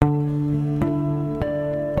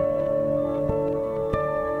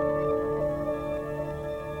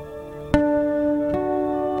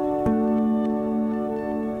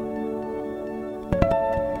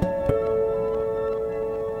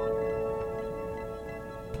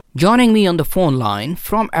Joining me on the phone line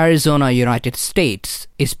from Arizona, United States,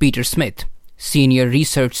 is Peter Smith, Senior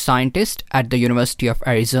Research Scientist at the University of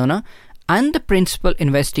Arizona and the Principal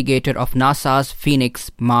Investigator of NASA's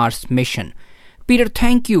Phoenix Mars mission. Peter,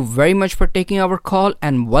 thank you very much for taking our call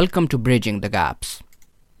and welcome to Bridging the Gaps.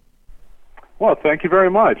 Well, thank you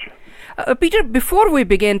very much. Peter, before we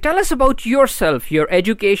begin, tell us about yourself, your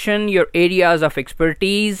education, your areas of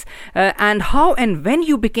expertise, and how and when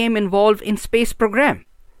you became involved in space program.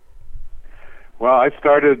 Well, I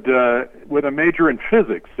started with a major in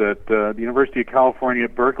physics at the University of California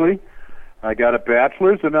at Berkeley. I got a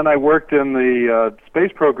bachelor's, and then I worked in the space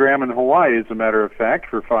program in Hawaii, as a matter of fact,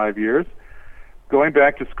 for 5 years, going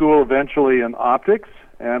back to school eventually in optics,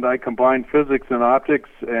 and I combined physics and optics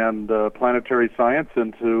and planetary science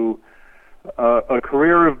into a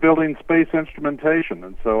career of building space instrumentation.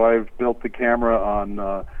 And so I've built the camera on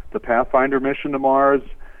the Pathfinder mission to Mars,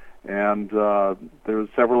 and there were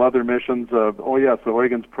several other missions of, the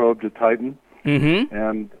Huygens probe to Titan,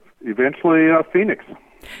 and eventually Phoenix.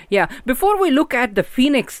 Yeah, before we look at the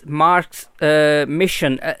Phoenix Mars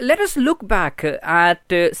mission, let us look back at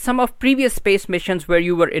some of previous space missions where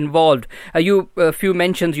you were involved. A few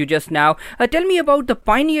mentions you just now. Tell me about the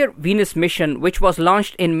Pioneer Venus mission, which was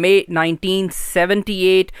launched in May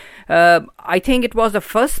 1978. I think it was the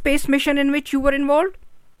first space mission in which you were involved?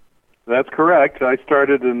 That's correct. I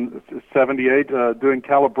started in 78 doing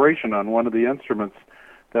calibration on one of the instruments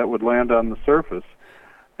that would land on the surface.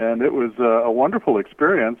 And it was a wonderful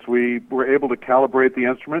experience. We were able to calibrate the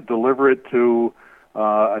instrument, deliver it to,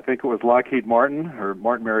 I think it was Lockheed Martin, or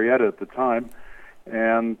Martin Marietta at the time.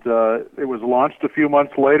 And it was launched a few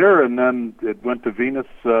months later, and then it went to Venus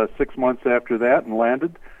 6 months after that and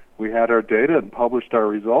landed. We had our data and published our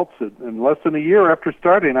results. In less than a year after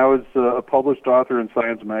starting, I was a published author in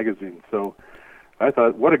Science magazine. So I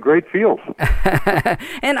thought, what a great field.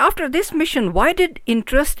 And after this mission, why did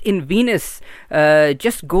interest in Venus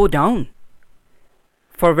just go down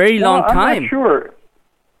for a very long time? I'm not sure.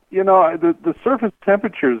 You know, the surface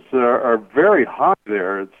temperatures are very hot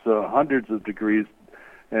there. It's hundreds of degrees,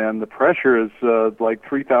 and the pressure is like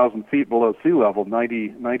 3,000 feet below sea level,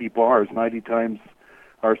 90 bars, 90 times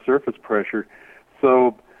our surface pressure.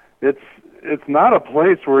 So it's not a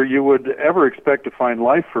place where you would ever expect to find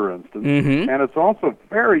life, for instance. And it's also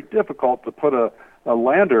very difficult to put a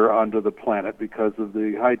lander onto the planet because of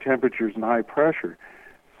the high temperatures and high pressure.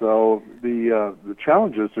 So the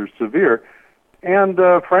challenges are severe. And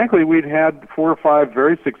frankly, we'd had 4 or 5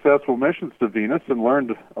 very successful missions to Venus and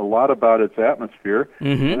learned a lot about its atmosphere.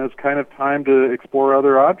 And it's kind of time to explore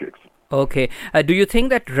other objects. Okay. Do you think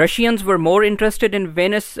that Russians were more interested in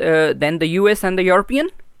Venus than the U.S. and the European?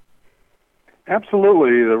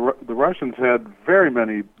 Absolutely. The Russians had very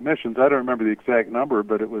many missions. I don't remember the exact number,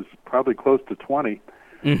 but it was probably close to 20.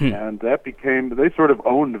 And that became, they sort of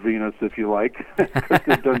owned Venus, if you like, because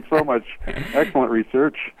they've done so much excellent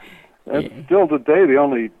research. And still today, the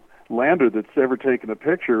only lander that's ever taken a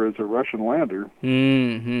picture is a Russian lander.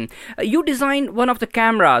 You designed one of the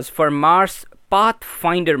cameras for Mars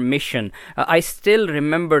Pathfinder mission. I still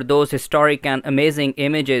remember those historic and amazing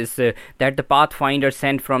images that the Pathfinder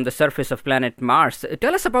sent from the surface of planet Mars.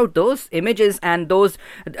 Tell us about those images and those.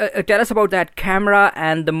 Tell us about that camera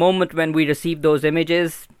and the moment when we received those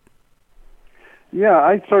images. Yeah,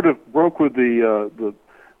 I sort of broke with the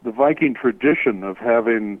Viking tradition of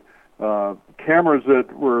having cameras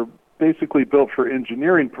that were basically built for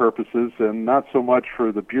engineering purposes and not so much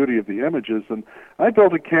for the beauty of the images. And I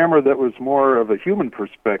built a camera that was more of a human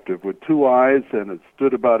perspective with 2 eyes, and it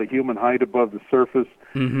stood about a human height above the surface.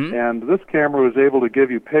 And this camera was able to give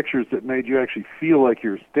you pictures that made you actually feel like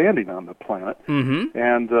you're standing on the planet.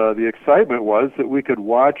 And the excitement was that we could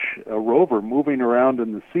watch a rover moving around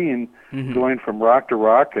in the scene, going from rock to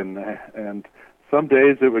rock, and some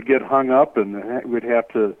days it would get hung up and we'd have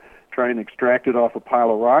to try and extract it off a pile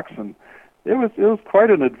of rocks, and it was quite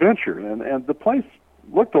an adventure. And the place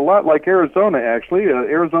looked a lot like Arizona, actually,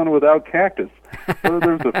 Arizona without cactus. So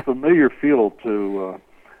there's a familiar feel to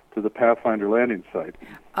the Pathfinder landing site.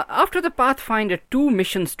 After the Pathfinder, 2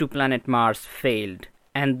 missions to planet Mars failed,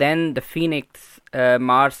 and then the Phoenix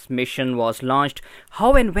Mars mission was launched.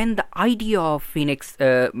 How and when the idea of Phoenix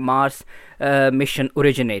Mars mission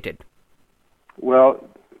originated? Well,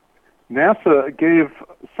 NASA gave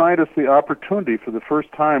scientists the opportunity for the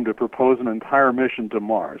first time to propose an entire mission to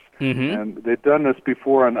Mars. And they'd done this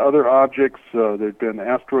before on other objects. There'd been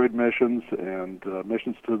asteroid missions and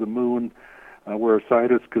missions to the moon where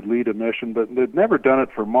scientists could lead a mission, but they'd never done it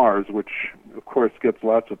for Mars, which, of course, gets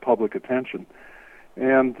lots of public attention.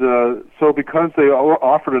 And so because they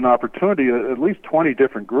offered an opportunity, at least 20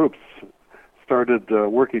 different groups started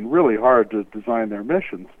working really hard to design their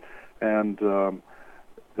missions. And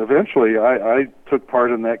eventually I took part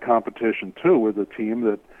in that competition too with a team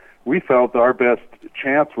that we felt our best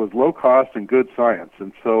chance was low cost and good science.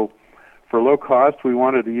 And so for low cost, we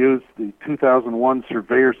wanted to use the 2001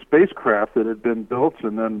 Surveyor spacecraft that had been built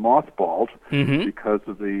and then mothballed because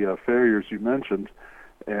of the failures you mentioned.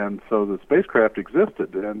 And so the spacecraft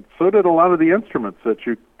existed, and so did a lot of the instruments that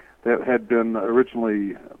had been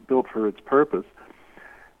originally built for its purpose.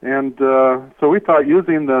 And so we thought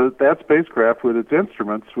using that spacecraft with its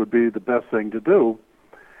instruments would be the best thing to do.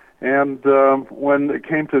 And when it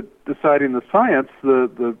came to deciding the science,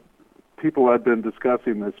 the people I'd been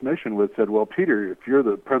discussing this mission with said, well, Peter, if you're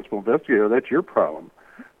the principal investigator, that's your problem.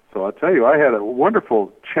 So I'll tell you, I had a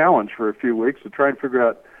wonderful challenge for a few weeks to try and figure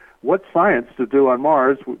out what science to do on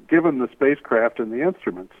Mars given the spacecraft and the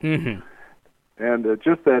instruments. And at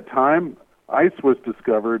just that time, ice was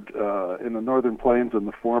discovered in the northern plains in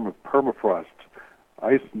the form of permafrost,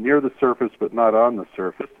 ice near the surface but not on the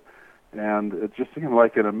surface. And it just seemed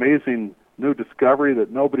like an amazing new discovery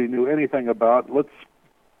that nobody knew anything about. Let's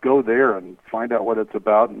go there and find out what it's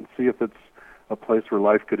about and see if it's a place where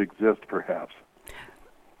life could exist, perhaps.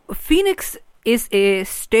 Phoenix is a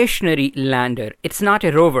stationary lander. It's not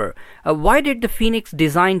a rover. Why did the Phoenix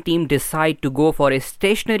design team decide to go for a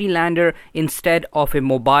stationary lander instead of a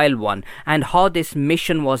mobile one, and how this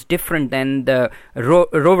mission was different than the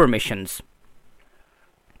rover missions?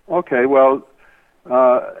 Okay, well,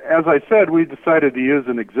 as I said, we decided to use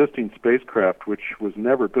an existing spacecraft, which was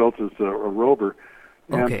never built as a rover.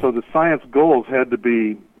 And so the science goals had to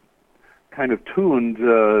be kind of tuned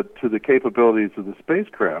to the capabilities of the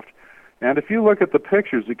spacecraft. And if you look at the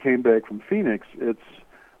pictures that came back from Phoenix, it's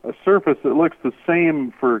a surface that looks the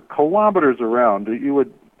same for kilometers around. You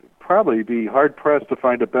would probably be hard-pressed to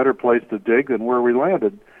find a better place to dig than where we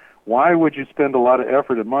landed. Why would you spend a lot of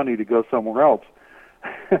effort and money to go somewhere else?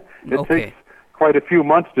 It takes quite a few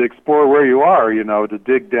months to explore where you are, to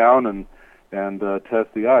dig down and test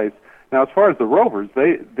the ice. Now, as far as the rovers,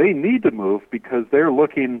 they need to move because they're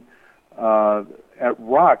looking at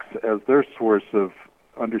rocks as their source of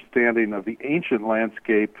understanding of the ancient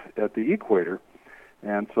landscape at the equator.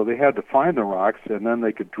 And so they had to find the rocks, and then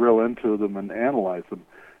they could drill into them and analyze them.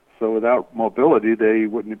 So without mobility, they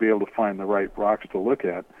wouldn't be able to find the right rocks to look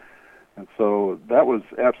at. And so that was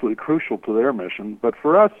absolutely crucial to their mission. But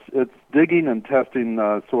for us, it's digging and testing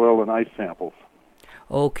soil and ice samples.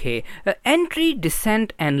 Okay. Entry,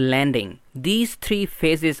 descent, and landing. These three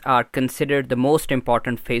phases are considered the most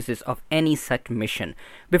important phases of any such mission.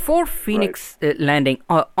 Before Phoenix landing,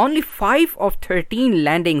 only 5 of 13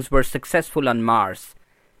 landings were successful on Mars.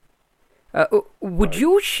 Would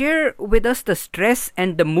you share with us the stress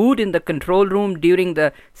and the mood in the control room during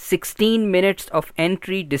the 16 minutes of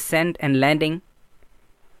entry, descent, and landing?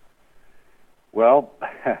 Well,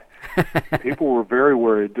 people were very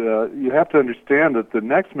worried. You have to understand that the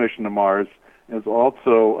next mission to Mars is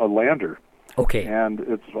also a lander. Okay. And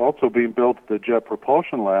it's also being built at the Jet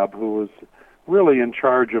Propulsion Lab, who was really in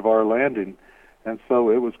charge of our landing. And so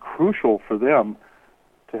it was crucial for them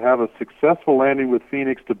to have a successful landing with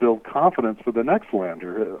Phoenix to build confidence for the next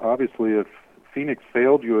lander. Obviously, if Phoenix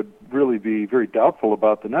failed, you would really be very doubtful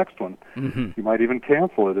about the next one. You might even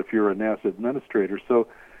cancel it if you're a NASA administrator. So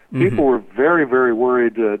people were very, very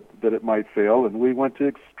worried that it might fail, and we went to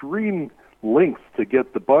extreme lengths to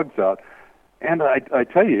get the bugs out. And I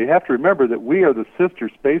tell you, you have to remember that we are the sister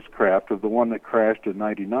spacecraft of the one that crashed in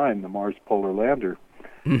 '99, the Mars Polar Lander.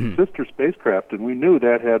 Sister spacecraft, and we knew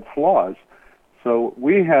that had flaws. So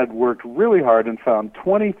we had worked really hard and found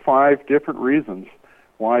 25 different reasons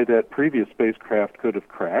why that previous spacecraft could have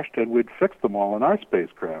crashed, and we'd fixed them all in our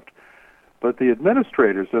spacecraft. But the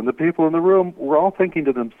administrators and the people in the room were all thinking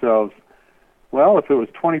to themselves, well, if it was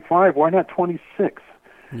 25, why not 26?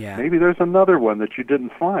 Yeah. Maybe there's another one that you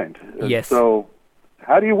didn't find. Yes. So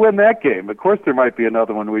how do you win that game? Of course there might be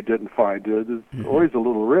another one we didn't find. There's always a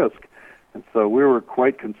little risk. And so we were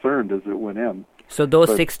quite concerned as it went in. So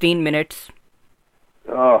those 16 minutes,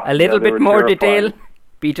 a little bit more detail,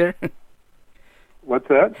 Peter? What's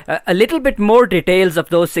that? A little bit more details of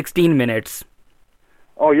those 16 minutes.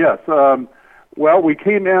 Oh, yes. Well, we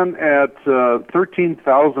came in at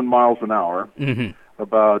 13,000 miles an hour,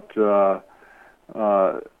 about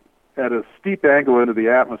at a steep angle into the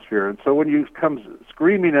atmosphere. And so when you come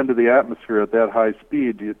screaming into the atmosphere at that high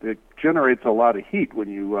speed, it generates a lot of heat when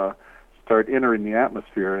you start entering the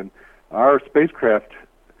atmosphere. And our spacecraft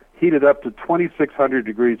heated up to 2,600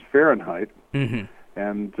 degrees Fahrenheit.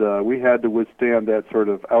 And we had to withstand that sort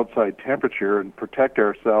of outside temperature and protect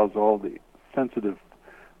ourselves, all the sensitive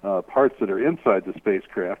parts that are inside the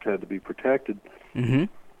spacecraft had to be protected. Mm-hmm.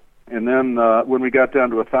 And then when we got down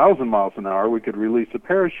to 1,000 miles an hour, we could release a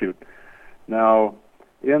parachute. Now,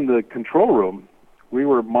 in the control room, we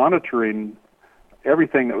were monitoring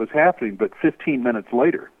everything that was happening, but 15 minutes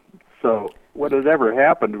later. So what had ever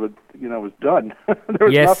happened was done. There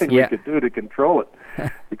was nothing we could do to control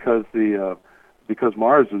it because because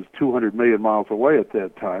Mars was 200 million miles away at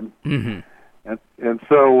that time. Mm-hmm. And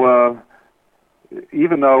so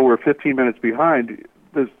even though we're 15 minutes behind,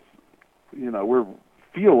 we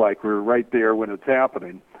feel like we're right there when it's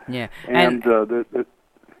happening. Yeah. And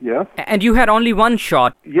yes? And you had only one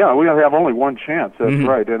shot. Yeah, we have only one chance, that's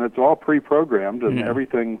right. And it's all pre-programmed, and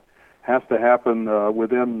everything has to happen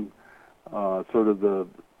within sort of the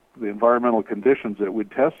environmental conditions that we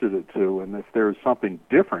tested it to. And if there's something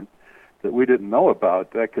different that we didn't know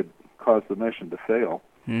about, that could cause the mission to fail.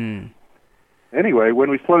 Mm. Anyway,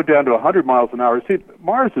 when we slowed down to 100 miles an hour, see,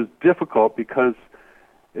 Mars is difficult because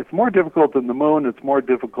it's more difficult than the Moon, it's more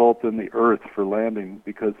difficult than the Earth for landing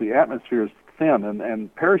because the atmosphere is thin,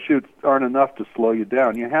 and parachutes aren't enough to slow you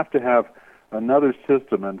down. You have to have another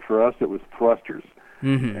system, and for us it was thrusters.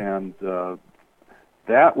 Mm-hmm. And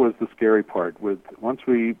that was the scary part. Once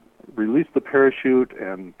we released the parachute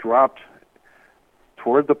and dropped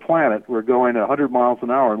toward the planet, we're going 100 miles an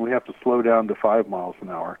hour, and we have to slow down to 5 miles an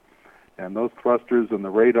hour. And those thrusters and the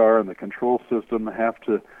radar and the control system have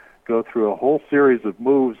to go through a whole series of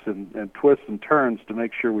moves and twists and turns to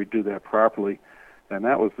make sure we do that properly. And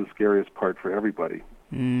that was the scariest part for everybody.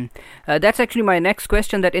 That's actually my next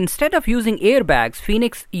question, that instead of using airbags,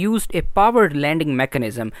 Phoenix used a powered landing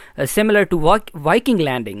mechanism similar to Viking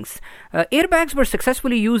landings. Airbags were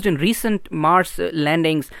successfully used in recent Mars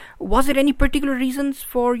landings. Was there any particular reasons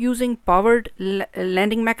for using powered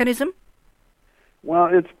landing mechanism? Well,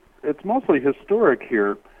 it's mostly historic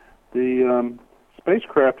here. The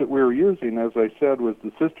spacecraft that we were using, as I said, was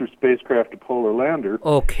the sister spacecraft to Polar Lander.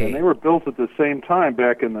 Okay. And they were built at the same time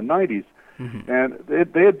back in the 90s. Mm-hmm. And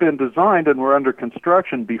they had been designed and were under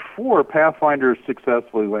construction before Pathfinder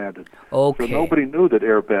successfully landed. Okay. So nobody knew that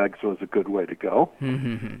airbags was a good way to go.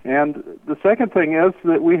 Mm-hmm. And the second thing is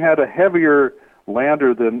that we had a heavier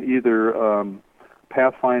lander than either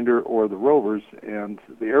Pathfinder or the rovers, and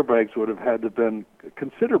the airbags would have had to have been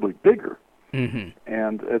considerably bigger. Mm-hmm.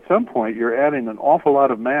 And at some point, you're adding an awful lot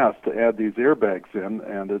of mass to add these airbags in,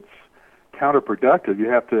 and it's counterproductive. You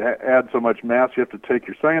have to add so much mass, you have to take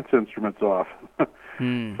your science instruments off.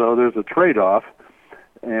 So there's a trade-off,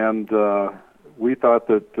 and we thought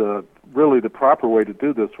that really the proper way to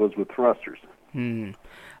do this was with thrusters.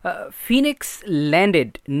 Phoenix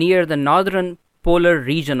landed near the northern polar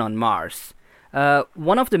region on Mars.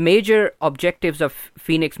 One of the major objectives of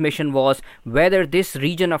Phoenix mission was whether this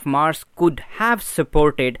region of Mars could have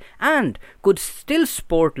supported and could still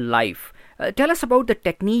support life. Tell us about the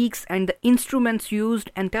techniques and the instruments used,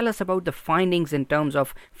 and tell us about the findings in terms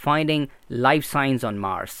of finding life signs on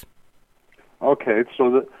Mars. Okay,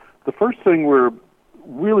 so the first thing we're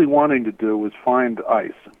really wanting to do was find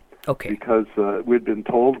ice. Okay. Because we'd been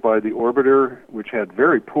told by the orbiter, which had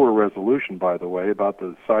very poor resolution, by the way, about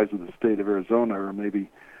the size of the state of Arizona, or maybe,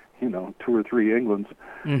 2 or 3 Englands.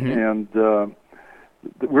 Mm-hmm. And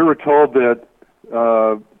we were told that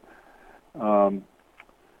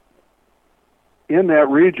in that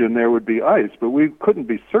region there would be ice, but we couldn't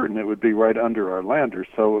be certain it would be right under our lander.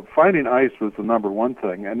 So finding ice was the number one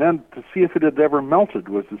thing. And then to see if it had ever melted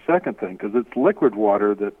was the second thing, because it's liquid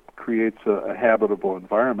water that creates a habitable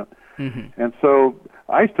environment. Mm-hmm. And so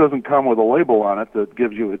ice doesn't come with a label on it that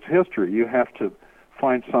gives you its history. You have to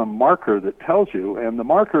find some marker that tells you, and the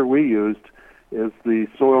marker we used is the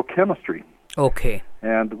soil chemistry. Okay.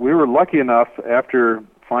 And we were lucky enough, after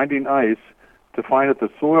finding ice, to find that the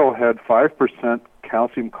soil had 5%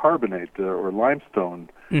 calcium carbonate or limestone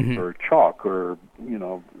or chalk or,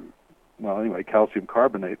 calcium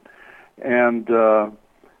carbonate. And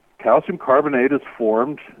calcium carbonate is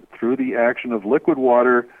formed through the action of liquid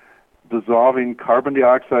water dissolving carbon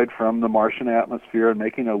dioxide from the Martian atmosphere and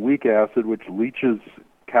making a weak acid which leaches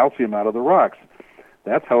calcium out of the rocks.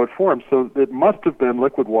 That's how it forms. So it must have been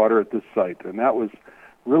liquid water at this site, and that was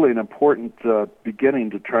really an important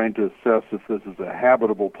beginning to trying to assess if this is a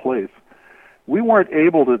habitable place. We weren't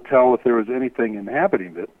able to tell if there was anything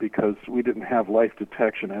inhabiting it because we didn't have life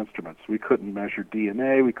detection instruments. We couldn't measure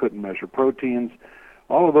DNA, we couldn't measure proteins.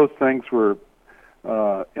 All of those things were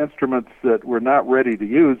instruments that we're not ready to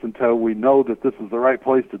use until we know that this is the right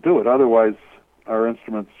place to do it. Otherwise, our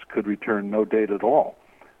instruments could return no data at all.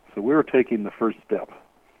 So we were taking the first step.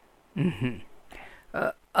 Mm-hmm.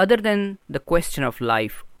 Other than the question of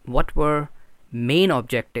life, what were main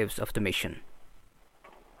objectives of the mission?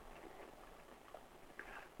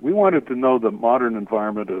 we wanted to know the modern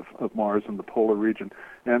environment of Mars and the polar region.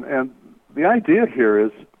 And the idea here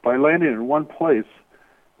is, by landing in one place,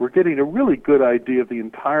 we're getting a really good idea of the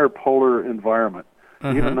entire polar environment.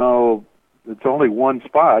 Even though it's only one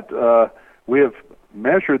spot, we have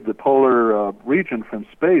measured the polar region from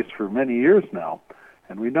space for many years now,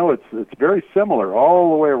 and we know it's very similar all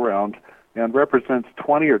the way around and represents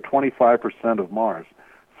 20 or 25% of Mars.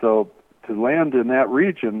 So to land in that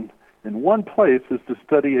region in one place is to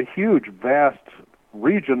study a huge, vast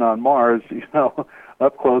region on Mars,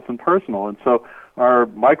 up close and personal. And so our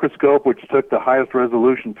microscope, which took the highest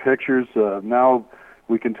resolution pictures, now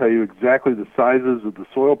we can tell you exactly the sizes of the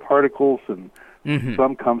soil particles, and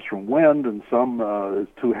some comes from wind, and some is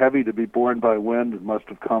too heavy to be borne by wind. It must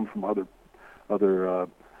have come from other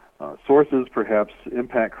sources, perhaps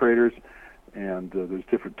impact craters, and there's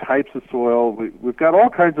different types of soil. We've got all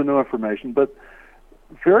kinds of new information, but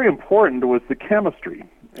very important was the chemistry,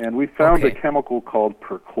 and we found a chemical called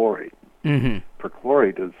perchlorate.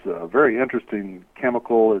 Perchlorate is a very interesting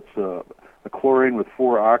chemical. It's a chlorine with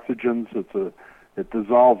 4 oxygens. It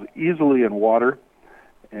dissolves easily in water,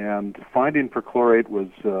 and finding perchlorate was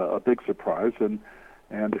a big surprise. And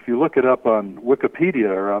if you look it up on Wikipedia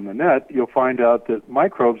or on the net, you'll find out that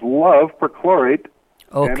microbes love perchlorate,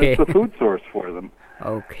 and it's a food source for them.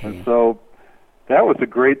 And so that was a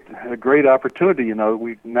great opportunity.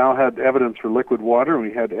 We now had evidence for liquid water, and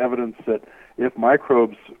we had evidence that if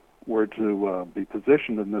microbes were to be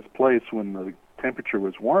positioned in this place when the temperature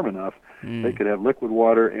was warm enough, they could have liquid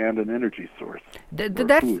water and an energy source.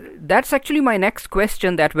 That's actually my next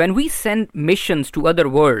question, that when we send missions to other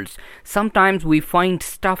worlds, sometimes we find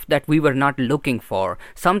stuff that we were not looking for.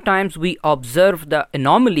 Sometimes we observe the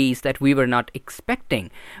anomalies that we were not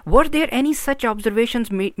expecting. Were there any such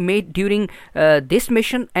observations made during this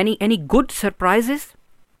mission? Any good surprises?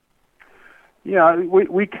 Yeah,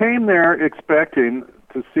 we came there expecting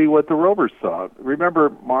to see what the rovers saw. Remember,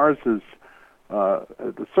 Mars is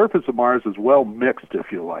the surface of Mars is well mixed,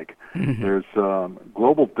 if you like. There's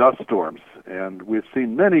global dust storms, and we've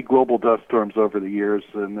seen many global dust storms over the years,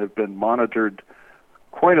 and they've been monitored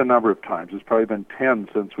quite a number of times. There's probably been 10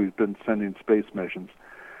 since we've been sending space missions.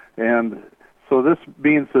 And so this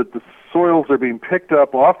means that the soils are being picked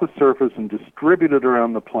up off the surface and distributed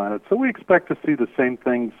around the planet. So we expect to see the same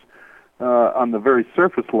things on the very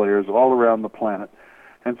surface layers all around the planet.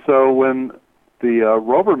 And so when the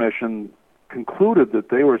rover mission concluded that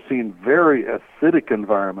they were seeing very acidic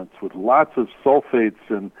environments with lots of sulfates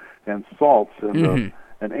and salts, and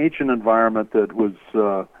an ancient environment that was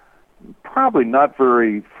probably not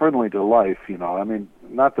very friendly to life. I mean,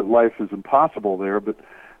 not that life is impossible there, but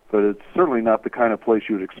it's certainly not the kind of place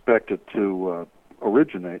you would expect it to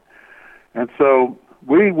originate. And so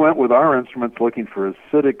we went with our instruments looking for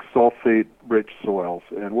acidic, sulfate-rich soils,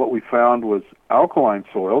 and what we found was alkaline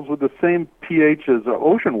soils with the same pH as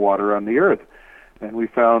ocean water on the Earth. And we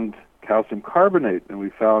found calcium carbonate, and we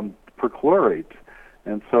found perchlorate.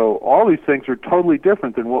 And so all these things are totally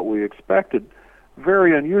different than what we expected,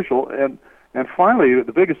 very unusual. And finally,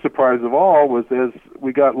 the biggest surprise of all was as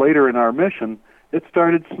we got later in our mission, it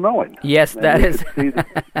started snowing. Yes, and that is.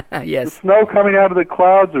 The snow coming out of the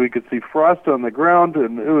clouds, and we could see frost on the ground,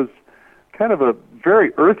 and it was kind of a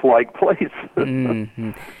very Earth-like place.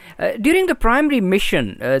 During the primary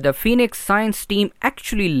mission, the Phoenix science team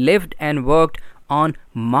actually lived and worked on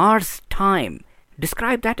Mars time.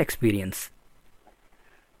 Describe that experience.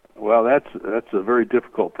 Well, that's a very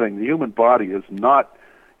difficult thing. The human body is not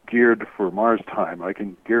geared for Mars time. I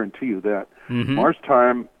can guarantee you that. Mars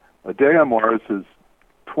time, a day on Mars is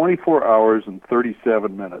 24 hours and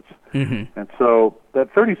 37 minutes. And so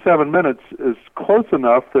that 37 minutes is close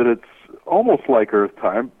enough that it's almost like Earth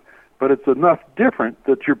time, but it's enough different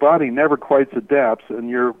that your body never quite adapts, and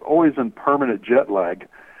you're always in permanent jet lag.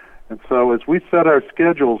 And so as we set our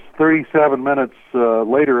schedules 37 minutes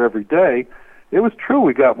later every day, it was true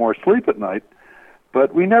we got more sleep at night,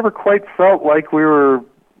 but we never quite felt like we were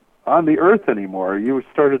on the Earth anymore. You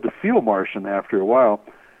started to feel Martian after a while.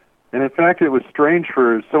 And in fact, it was strange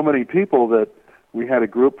for so many people that we had a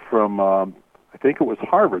group from, I think it was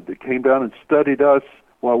Harvard, that came down and studied us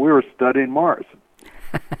while we were studying Mars.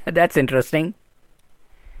 That's interesting.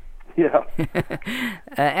 Yeah.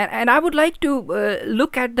 And I would like to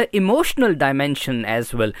look at the emotional dimension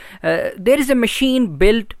as well. There is a machine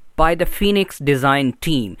built by the Phoenix design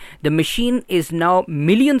team. The machine is now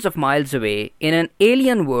millions of miles away in an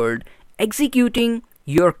alien world, executing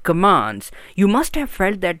your commands. You must have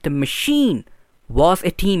felt that the machine was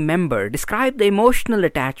a team member. Describe the emotional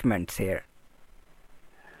attachments here.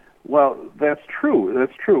 Well, that's true.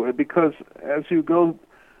 That's true. Because as you go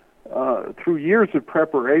through years of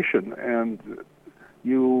preparation, and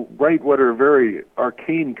you write what are very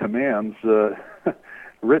arcane commands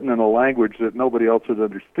written in a language that nobody else would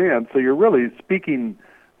understand. So you're really speaking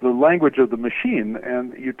the language of the machine,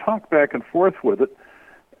 and you talk back and forth with it,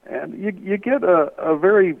 and you get a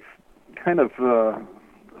very kind of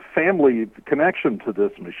family connection to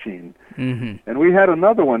this machine. Mm-hmm. And we had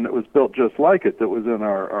another one that was built just like it that was in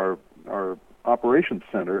our operations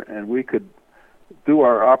center, and we could do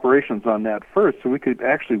our operations on that first, so we could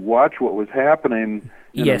actually watch what was happening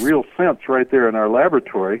in Yes. a real sense right there in our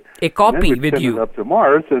laboratory. A copy and then we'd with send you. it up to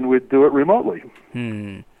Mars, and we'd do it remotely.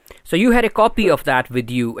 So you had a copy of that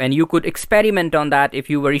with you, and you could experiment on that if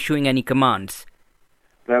you were issuing any commands.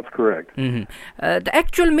 That's correct. The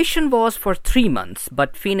actual mission was for 3 months,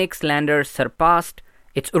 but Phoenix lander surpassed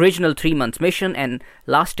its original 3 months mission and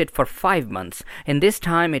lasted for 5 months. In this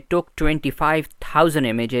time, it took 25,000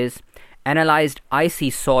 images, analyzed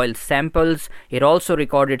icy soil samples. It also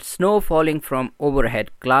recorded snow falling from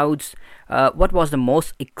overhead clouds. What was the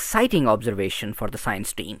most exciting observation for the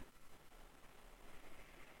science team?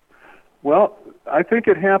 Well, I think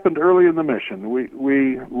it happened early in the mission.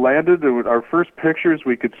 We landed, and with our first pictures,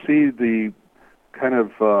 we could see the kind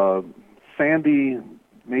of sandy,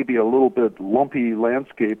 maybe a little bit lumpy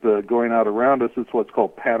landscape going out around us. It's what's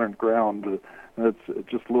called patterned ground. It's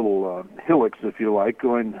just little hillocks, if you like,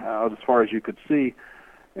 going out as far as you could see.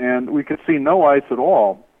 And we could see no ice at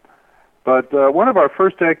all. But one of our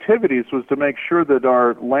first activities was to make sure that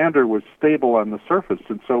our lander was stable on the surface.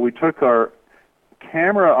 And so we took our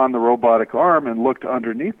camera on the robotic arm and looked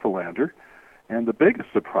underneath the lander. And the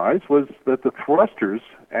biggest surprise was that the thrusters,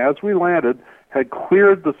 as we landed, had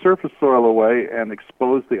cleared the surface soil away and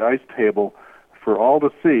exposed the ice table for all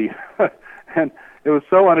to see. And it was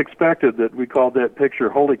so unexpected that we called that picture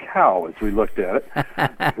 "Holy Cow" as we looked at it,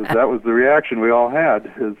 because that was the reaction we all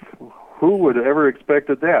had, is who would have ever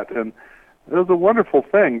expected that? And it was a wonderful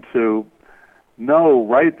thing to know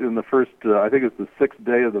right in the first, I think it's the 6th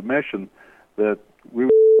day of the mission, that we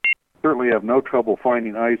would certainly have no trouble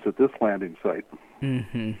finding ice at this landing site.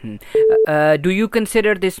 Do you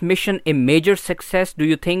consider this mission a major success? Do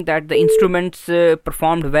you think that the instruments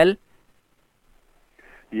performed well?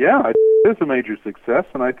 Yeah, it is a major success,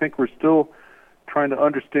 and I think we're still trying to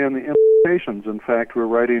understand the implications. In fact, we're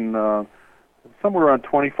writing somewhere around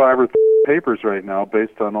 25 or 30 papers right now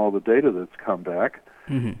based on all the data that's come back.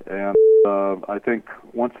 And I think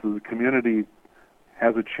once the community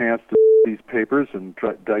has a chance to read these papers and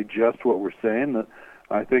digest what we're saying, that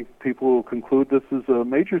I think people will conclude this is a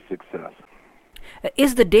major success.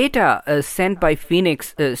 Is the data sent by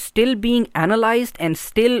Phoenix still being analyzed, and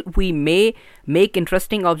still we may make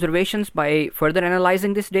interesting observations by further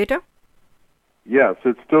analyzing this data? Yes,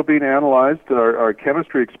 it's still being analyzed. Our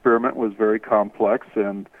chemistry experiment was very complex,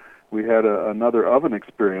 and we had another oven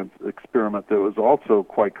experiment that was also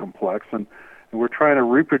quite complex, and we're trying to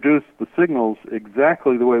reproduce the signals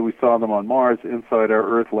exactly the way we saw them on Mars inside our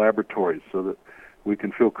Earth laboratories so that we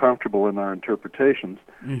can feel comfortable in our interpretations.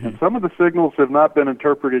 And some of the signals have not been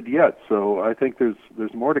interpreted yet, so I think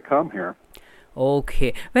there's more to come here.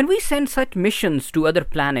 Okay. When we send such missions to other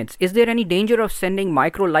planets, is there any danger of sending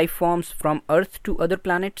micro life forms from Earth to other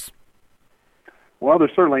planets? Well,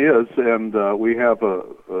 there certainly is, and we have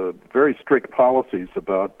a very strict policies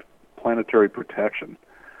about planetary protection.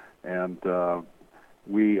 And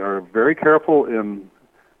we are very careful in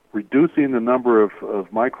reducing the number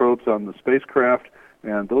of microbes on the spacecraft,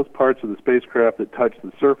 and those parts of the spacecraft that touch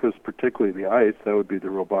the surface, particularly the ice, that would be the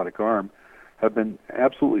robotic arm, have been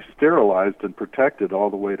absolutely sterilized and protected all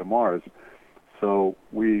the way to Mars. So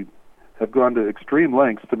we have gone to extreme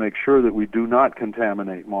lengths to make sure that we do not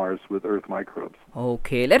contaminate Mars with Earth microbes.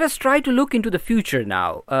 Okay, let us try to look into the future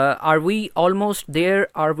now. Are we almost there?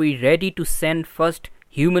 Are we ready to send first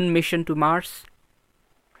human mission to Mars?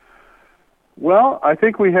 Well, I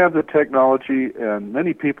think we have the technology, and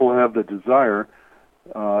many people have the desire.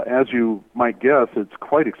 As you might guess, it's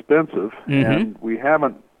quite expensive, and we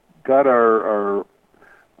haven't got our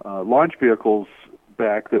launch vehicles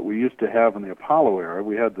back that we used to have in the Apollo era.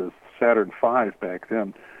 We had the Saturn V back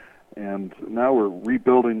then, and now we're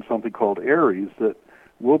rebuilding something called Ares that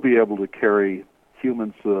will be able to carry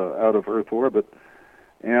humans out of Earth orbit.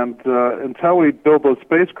 And until we build those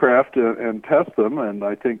spacecraft and test them, and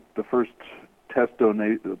I think the first test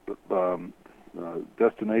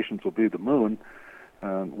destinations will be the moon,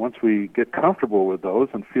 once we get comfortable with those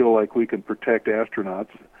and feel like we can protect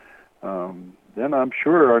astronauts, then I'm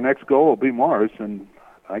sure our next goal will be Mars, and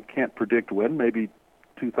I can't predict when, maybe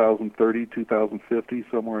 2030, 2050,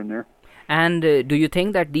 somewhere in there. And do you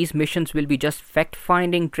think that these missions will be just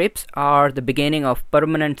fact-finding trips or the beginning of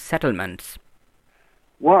permanent settlements?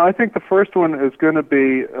 Well, I think the first one is going to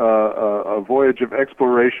be a voyage of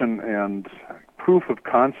exploration and proof of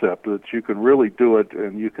concept that you can really do it,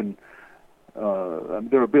 and you can.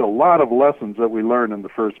 There will be a lot of lessons that we learn in the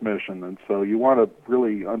first mission, and so you want to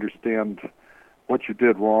really understand what you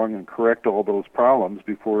did wrong and correct all those problems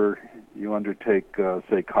before you undertake,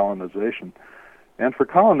 say, colonization. And for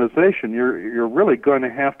colonization, you're really going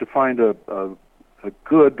to have to find a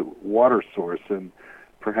good water source, and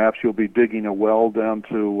perhaps you'll be digging a well down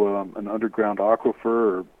to an underground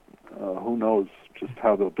aquifer, or who knows just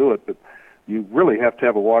how they'll do it, but you really have to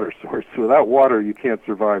have a water source. Without water, you can't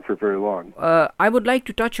survive for very long. I would like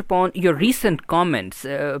to touch upon your recent comments.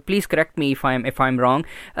 Please correct me if I'm wrong.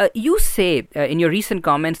 You say in your recent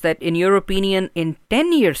comments that, in your opinion, in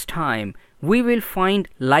 10 years' time, we will find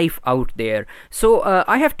life out there. So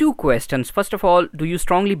I have two questions. First of all, do you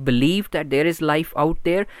strongly believe that there is life out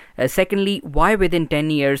there? Secondly, why within 10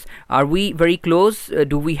 years? Are we very close?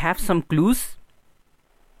 Do we have some clues?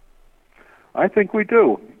 I think we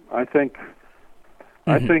do. I think,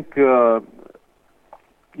 it's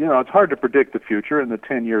hard to predict the future, and the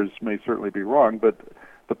 10 years may certainly be wrong, but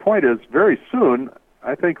the point is, very soon,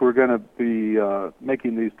 I think we're going to be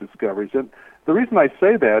making these discoveries. And the reason I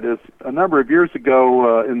say that is, a number of years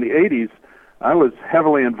ago, in the 80s, I was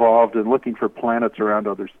heavily involved in looking for planets around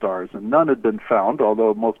other stars, and none had been found,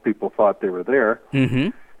 although most people thought they were there. Mm-hmm.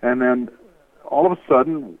 And then, all of a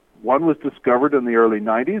sudden, one was discovered in the early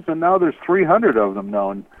 90s, and now there's 300 of them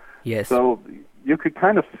known. Yes. So you could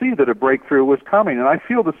kind of see that a breakthrough was coming. And I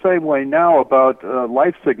feel the same way now about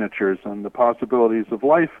life signatures and the possibilities of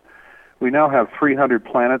life. We now have 300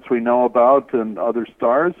 planets we know about and other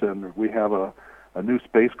stars, and we have a new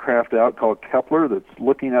spacecraft out called Kepler that's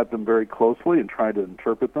looking at them very closely and trying to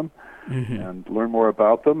interpret them and learn more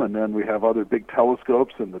about them. And then we have other big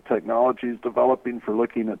telescopes and the technologies developing for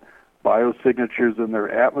looking at biosignatures in their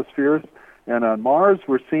atmospheres. And on Mars,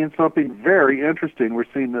 we're seeing something very interesting. We're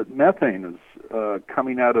seeing that methane is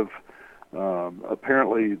coming out of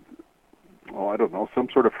apparently, some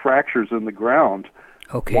sort of fractures in the ground.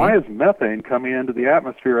 Okay. Why is methane coming into the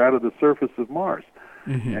atmosphere out of the surface of Mars?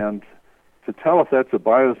 And to tell if that's a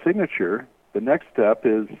biosignature, the next step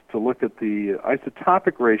is to look at the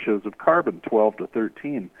isotopic ratios of carbon, 12 to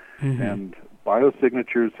 13. And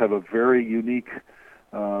biosignatures have a very unique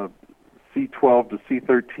C12 to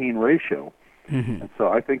C13 ratio. And so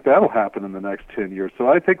I think that'll happen in the next 10 years. So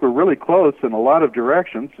I think we're really close in a lot of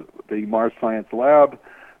directions. The Mars Science Lab,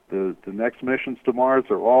 the next missions to Mars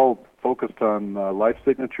are all focused on life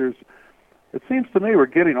signatures. It seems to me we're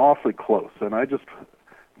getting awfully close, and I just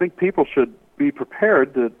think people should be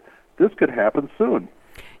prepared that this could happen soon.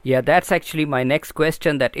 Yeah, that's actually my next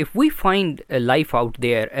question, that if we find life out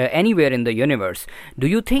there anywhere in the universe, do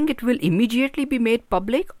you think it will immediately be made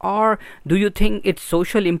public, or do you think its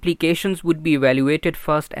social implications would be evaluated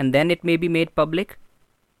first and then it may be made public?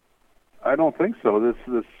 I don't think so. This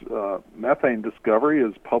methane discovery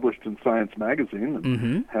is published in Science magazine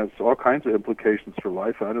and has all kinds of implications for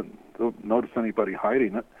life. I don't notice anybody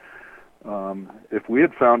hiding it. If we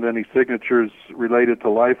had found any signatures related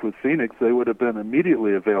to life with Phoenix, they would have been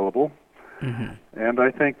immediately available. And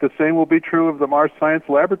I think the same will be true of the Mars Science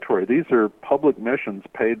Laboratory. These are public missions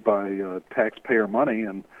paid by taxpayer money,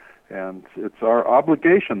 and it's our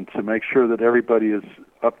obligation to make sure that everybody is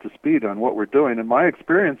up to speed on what we're doing. And my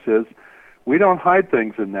experience is we don't hide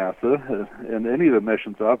things in NASA in any of the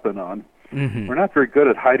missions I've been on. We're not very good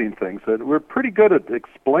at hiding things. We're pretty good at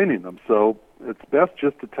explaining them, so it's best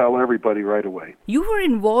just to tell everybody right away. You were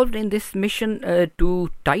involved in this mission to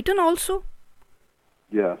Titan also?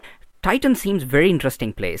 Yes. Titan seems very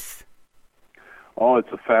interesting place. Oh,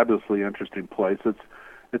 it's a fabulously interesting place.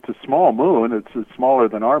 It's a small moon. It's smaller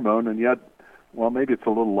than our moon, and yet, well, maybe it's a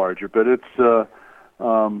little larger, but it's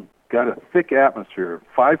got a thick atmosphere,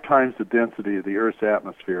 5 times the density of the Earth's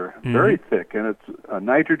atmosphere, very thick, and it's a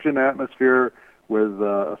nitrogen atmosphere with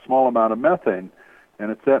a small amount of methane. And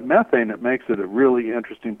it's that methane that makes it a really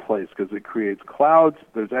interesting place because it creates clouds.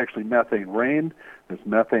 There's actually methane rain. There's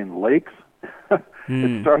methane lakes.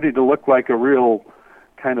 It's starting to look like a real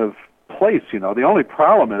kind of place, you know. The only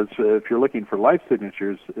problem is if you're looking for life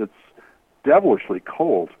signatures, it's devilishly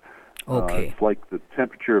cold. Okay. It's like the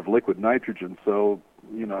temperature of liquid nitrogen. So,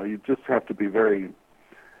 you know, you just have to be very,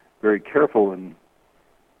 very careful and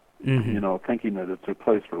you know, thinking that it's a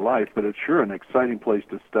place for life, but it's sure an exciting place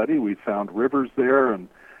to study. We found rivers there and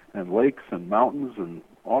lakes and mountains and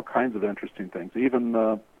all kinds of interesting things.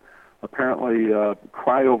 Even apparently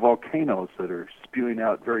cryovolcanoes that are spewing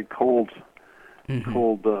out very cold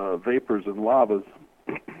cold vapors and lavas.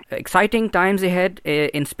 Exciting times ahead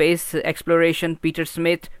in space exploration. Peter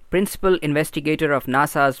Smith, Principal Investigator of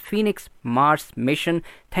NASA's Phoenix Mars mission.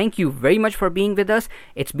 Thank you very much for being with us.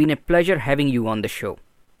 It's been a pleasure having you on the show.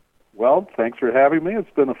 Well, thanks for having me. It's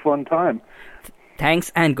been a fun time.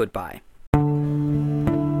 Thanks and goodbye.